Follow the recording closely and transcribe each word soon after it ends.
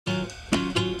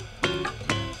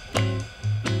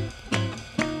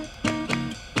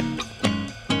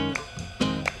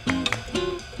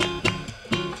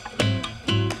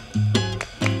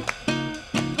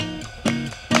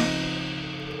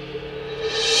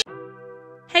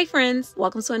Hey friends,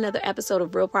 welcome to another episode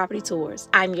of Real Property Tours.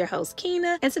 I'm your host,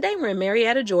 Keena, and today we're in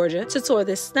Marietta, Georgia to tour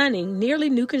this stunning, nearly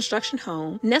new construction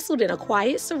home nestled in a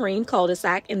quiet, serene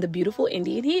cul-de-sac in the beautiful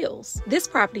Indian Hills. This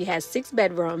property has 6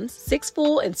 bedrooms, 6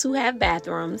 full and 2 half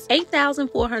bathrooms,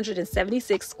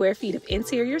 8,476 square feet of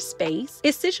interior space.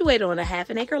 It's situated on a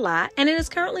half-an-acre lot, and it is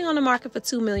currently on the market for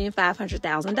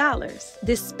 $2,500,000.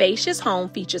 This spacious home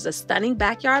features a stunning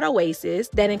backyard oasis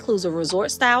that includes a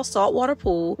resort-style saltwater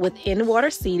pool with in-water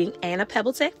seating and a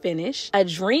PebbleTech finish, a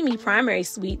dreamy primary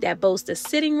suite that boasts a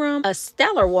sitting room, a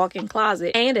stellar walk-in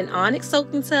closet, and an onyx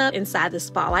soaking tub inside the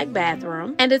spa-like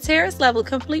bathroom, and a terrace level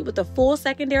complete with a full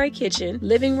secondary kitchen,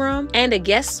 living room, and a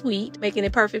guest suite, making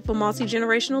it perfect for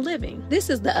multi-generational living. This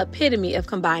is the epitome of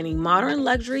combining modern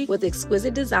luxury with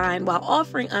exquisite design while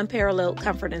offering unparalleled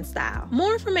comfort and style.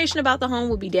 More information about the home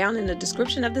will be down in the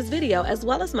description of this video, as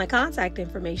well as my contact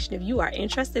information if you are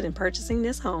interested in purchasing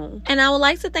this home. And I would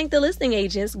like to thank the listing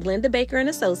agents, Glennda Baker and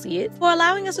Associates, for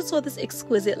allowing us to tour this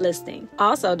exquisite listing.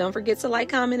 Also, don't forget to like,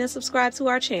 comment, and subscribe to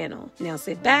our channel. Now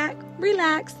sit back,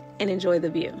 relax, and enjoy the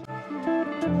view.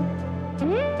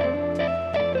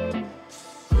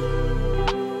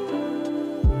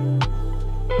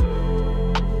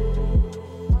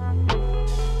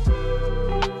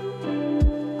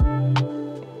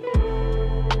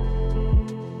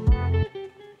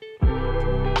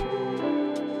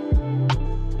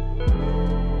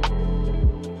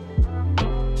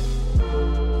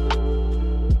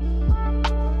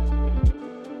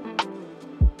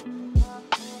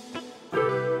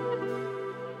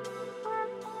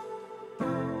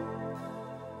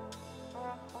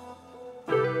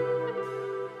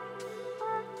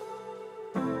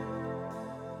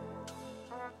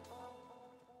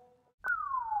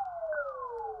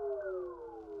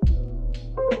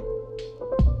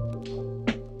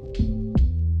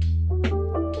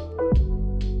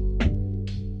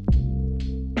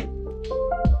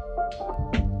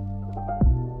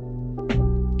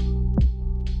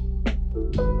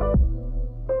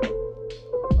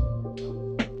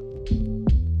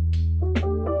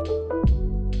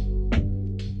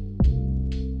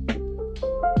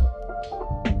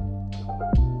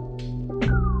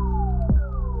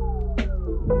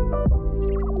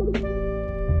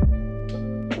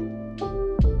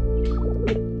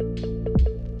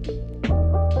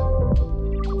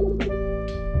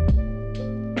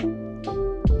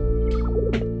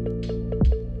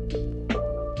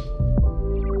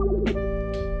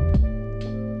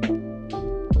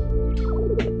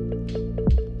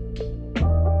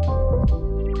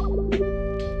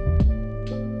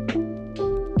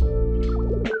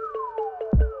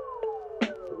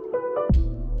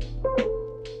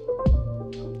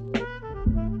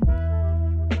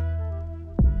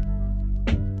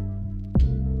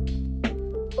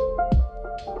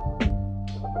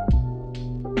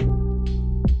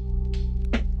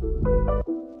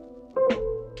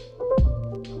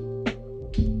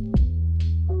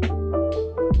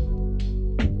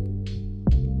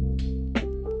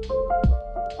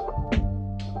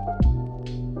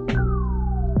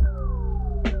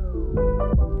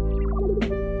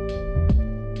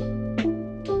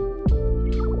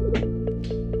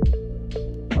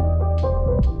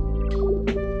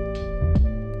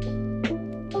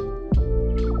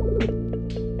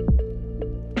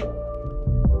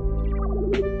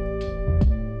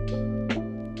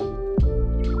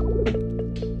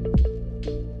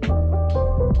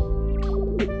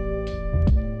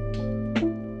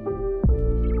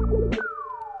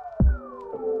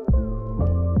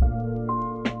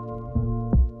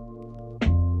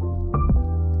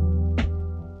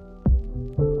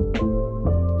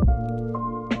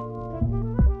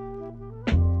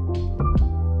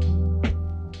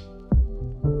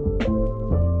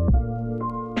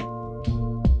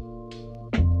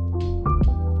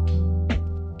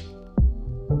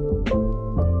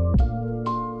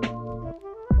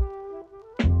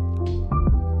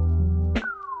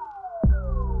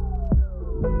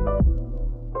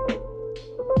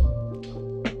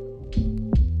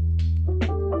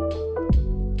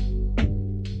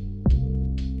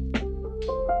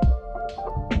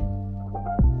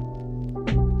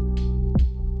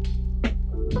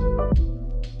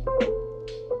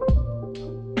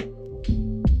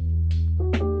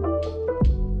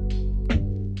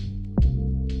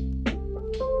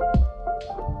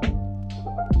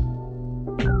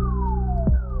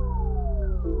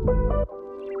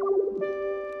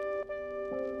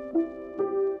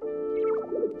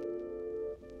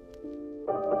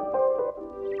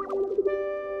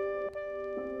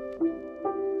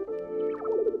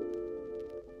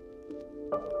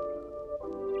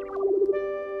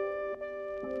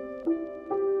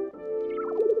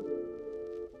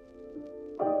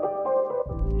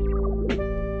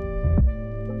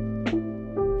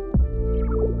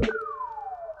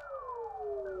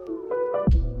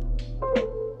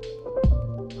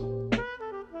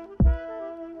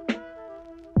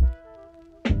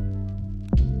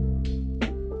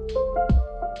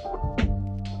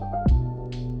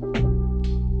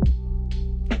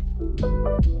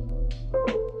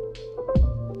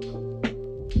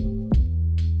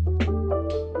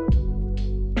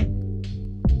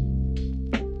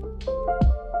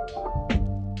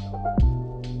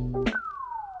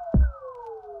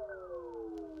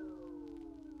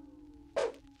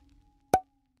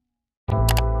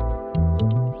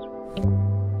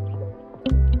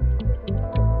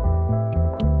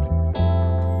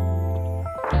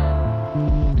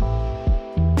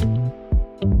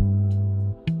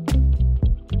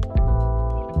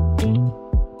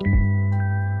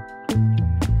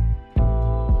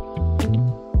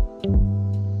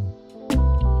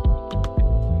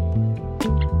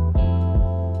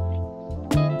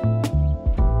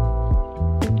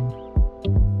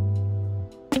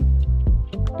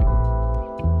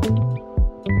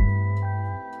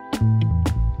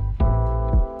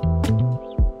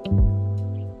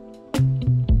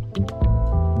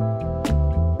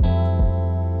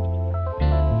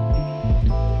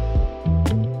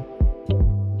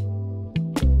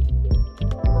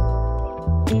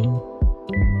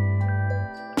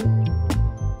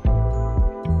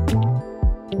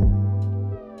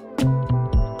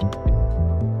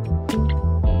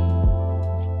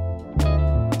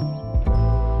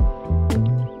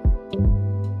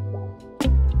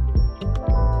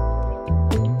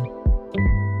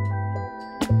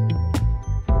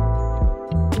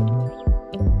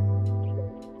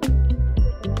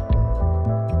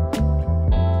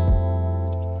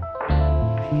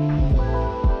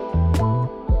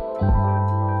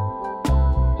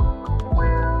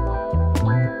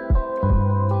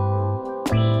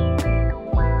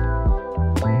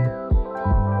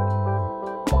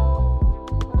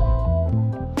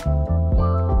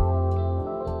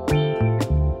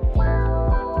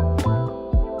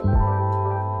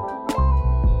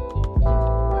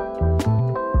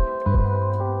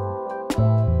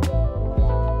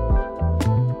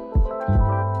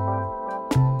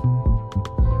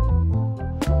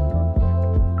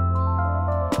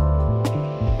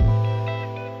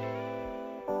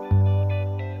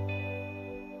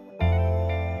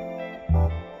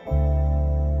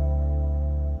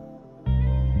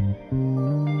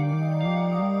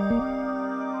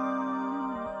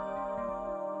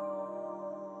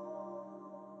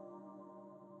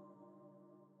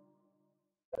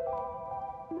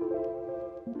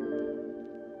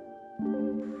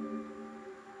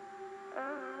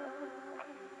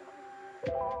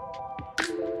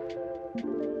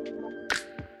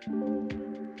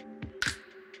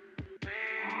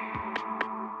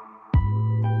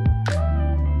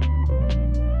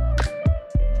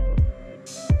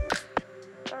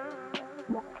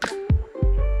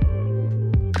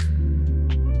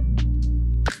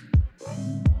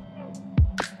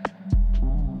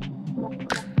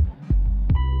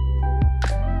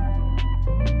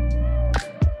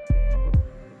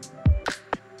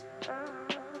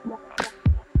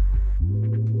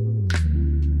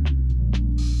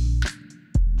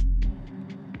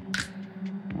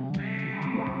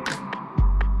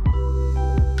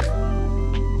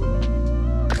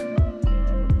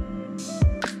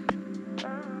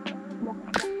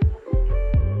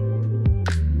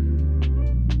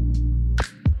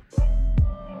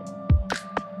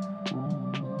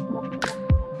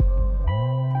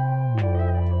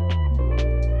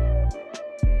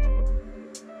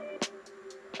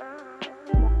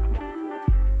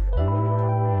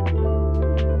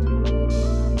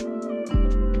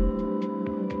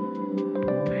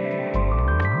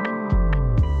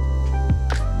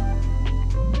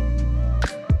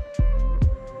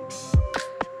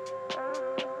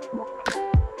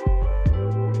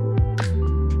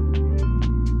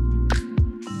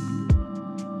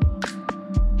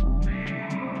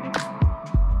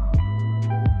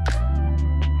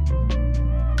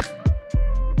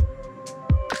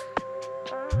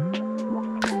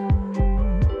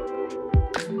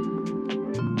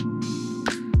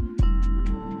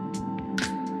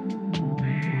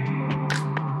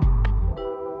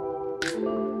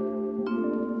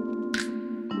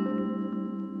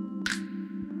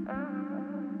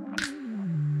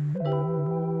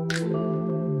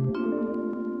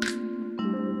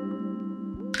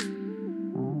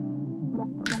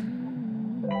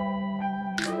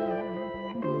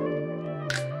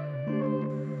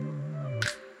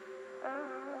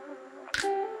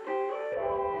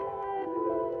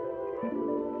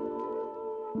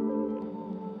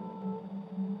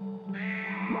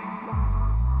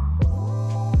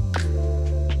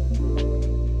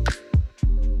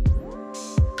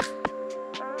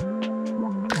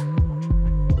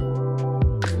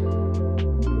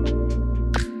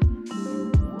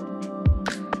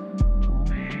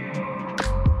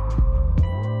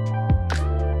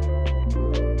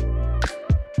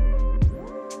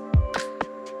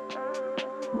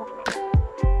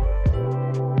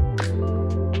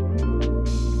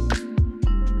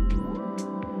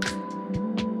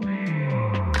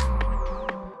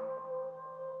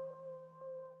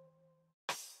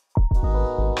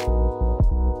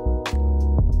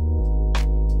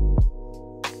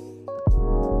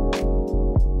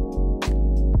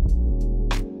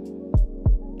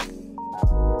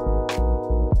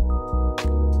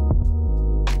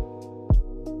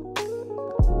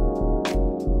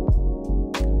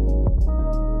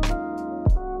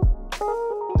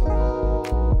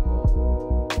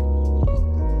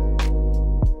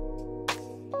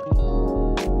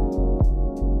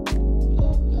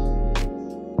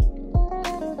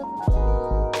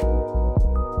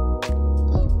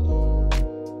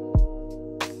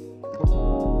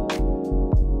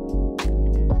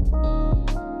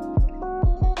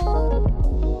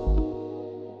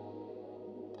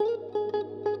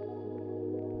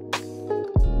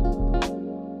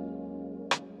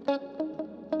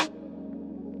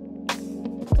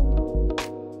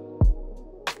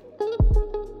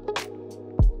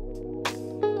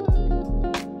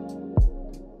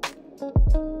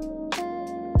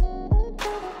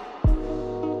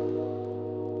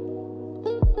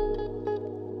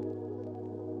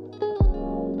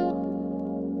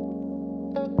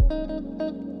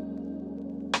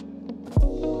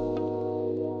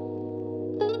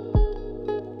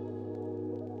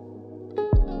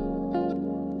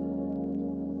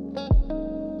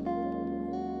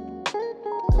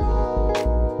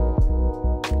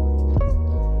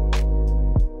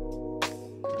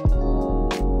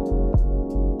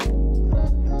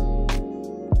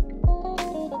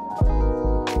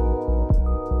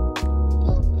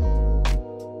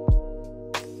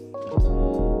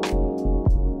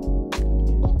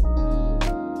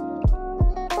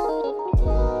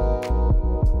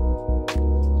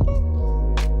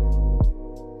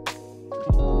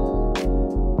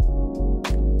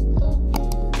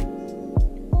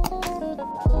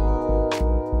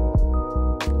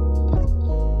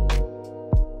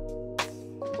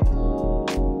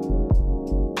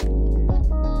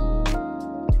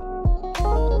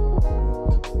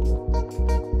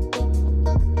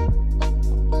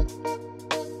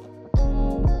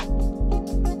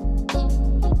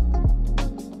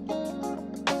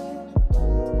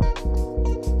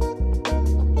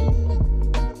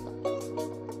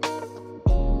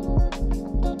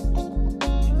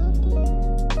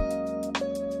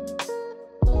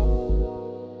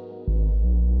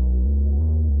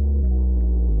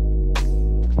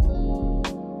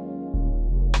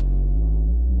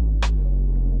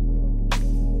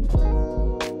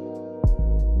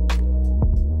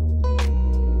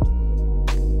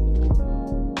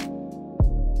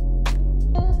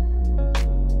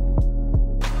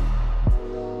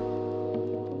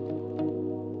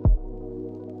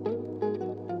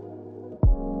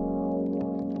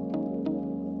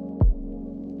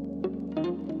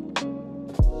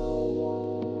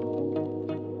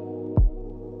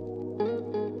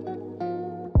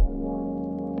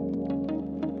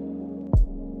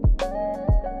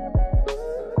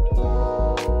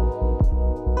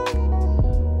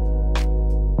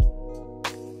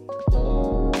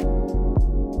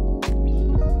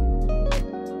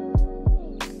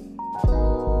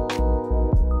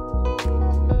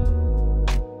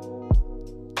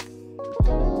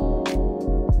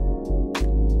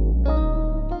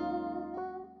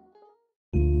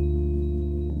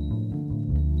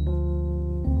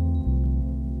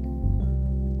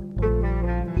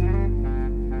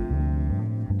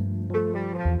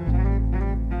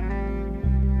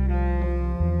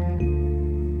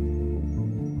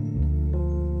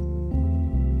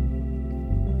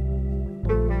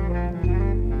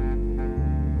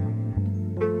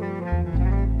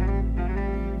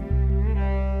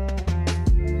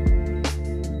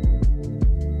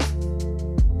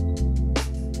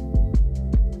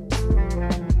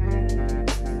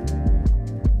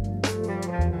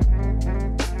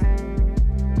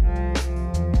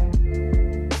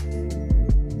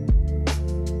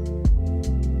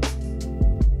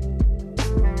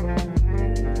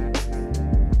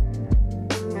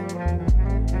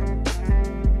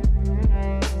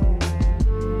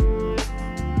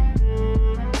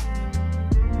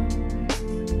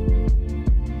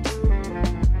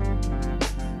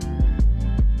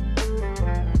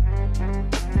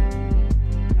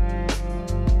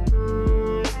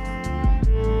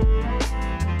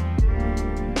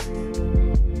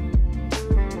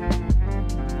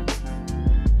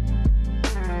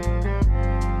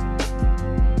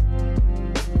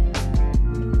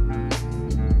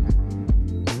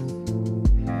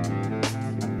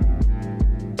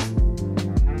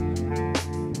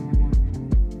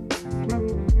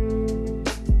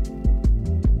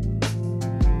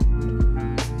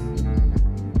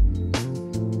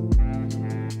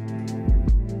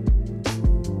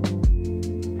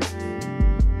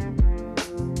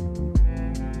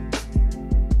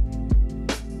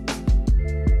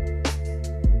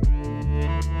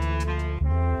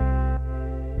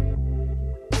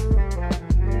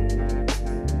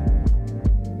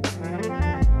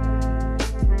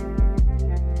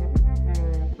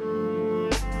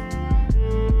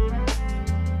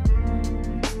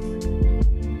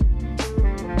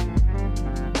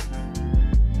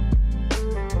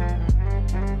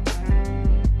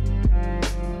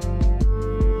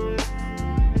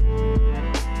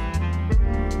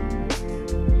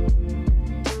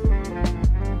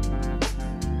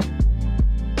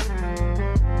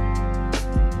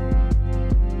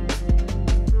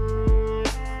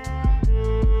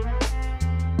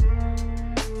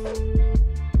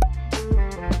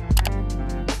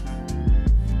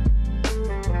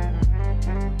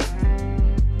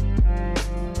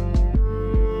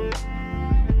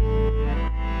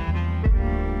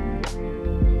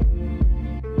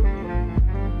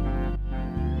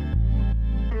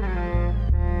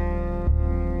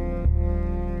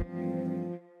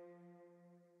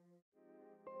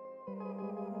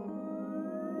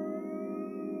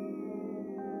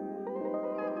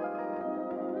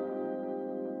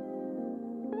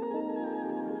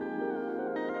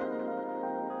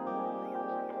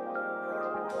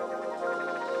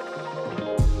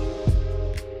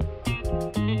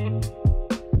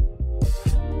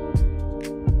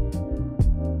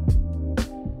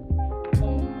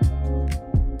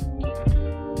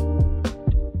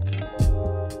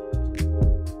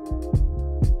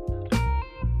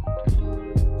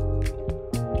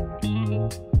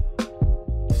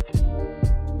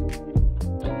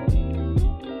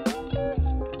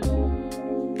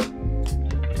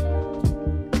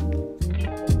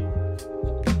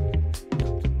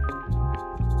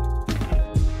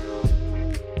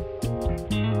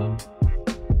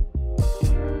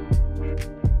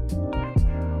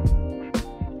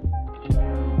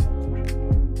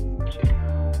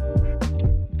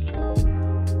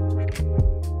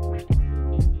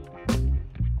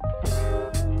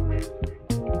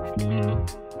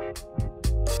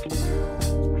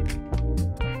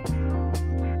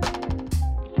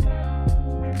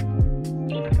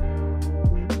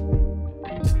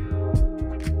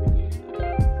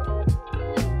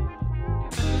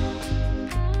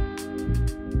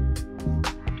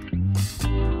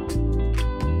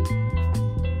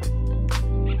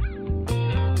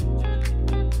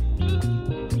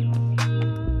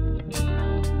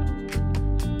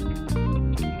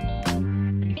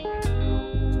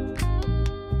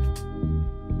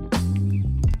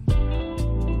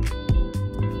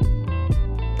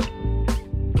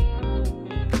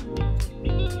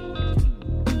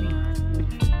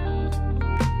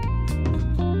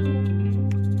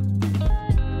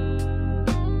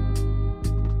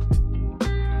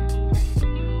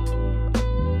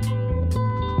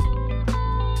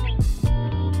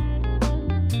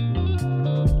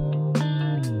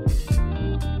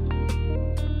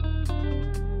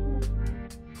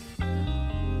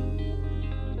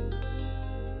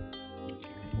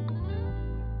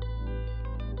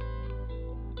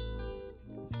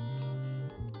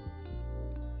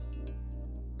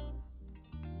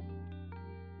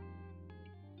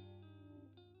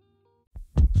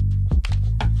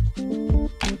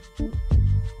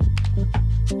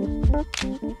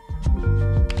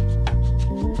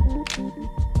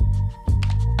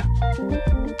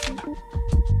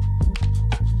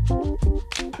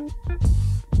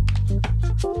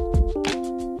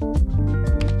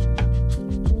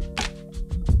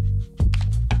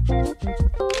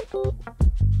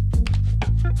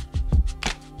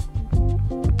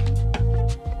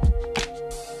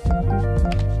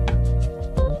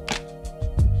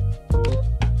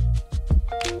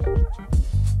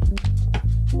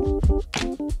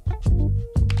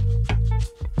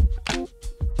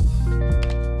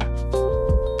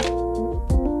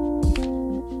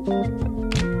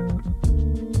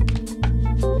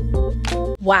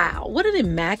 Wow, what an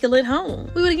immaculate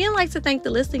home. We would again like to thank the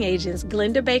listing agents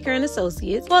Glennda, Baker &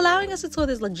 Associates for allowing us to tour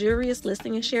this luxurious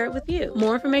listing and share it with you.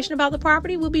 More information about the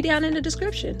property will be down in the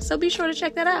description, so be sure to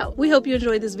check that out. We hope you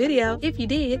enjoyed this video. If you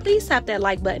did, please tap that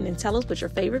like button and tell us what your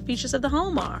favorite features of the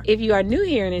home are. If you are new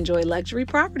here and enjoy luxury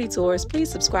property tours, please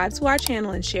subscribe to our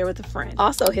channel and share with a friend.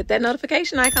 Also, hit that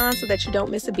notification icon so that you don't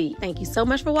miss a beat. Thank you so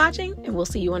much for watching, and we'll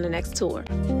see you on the next tour.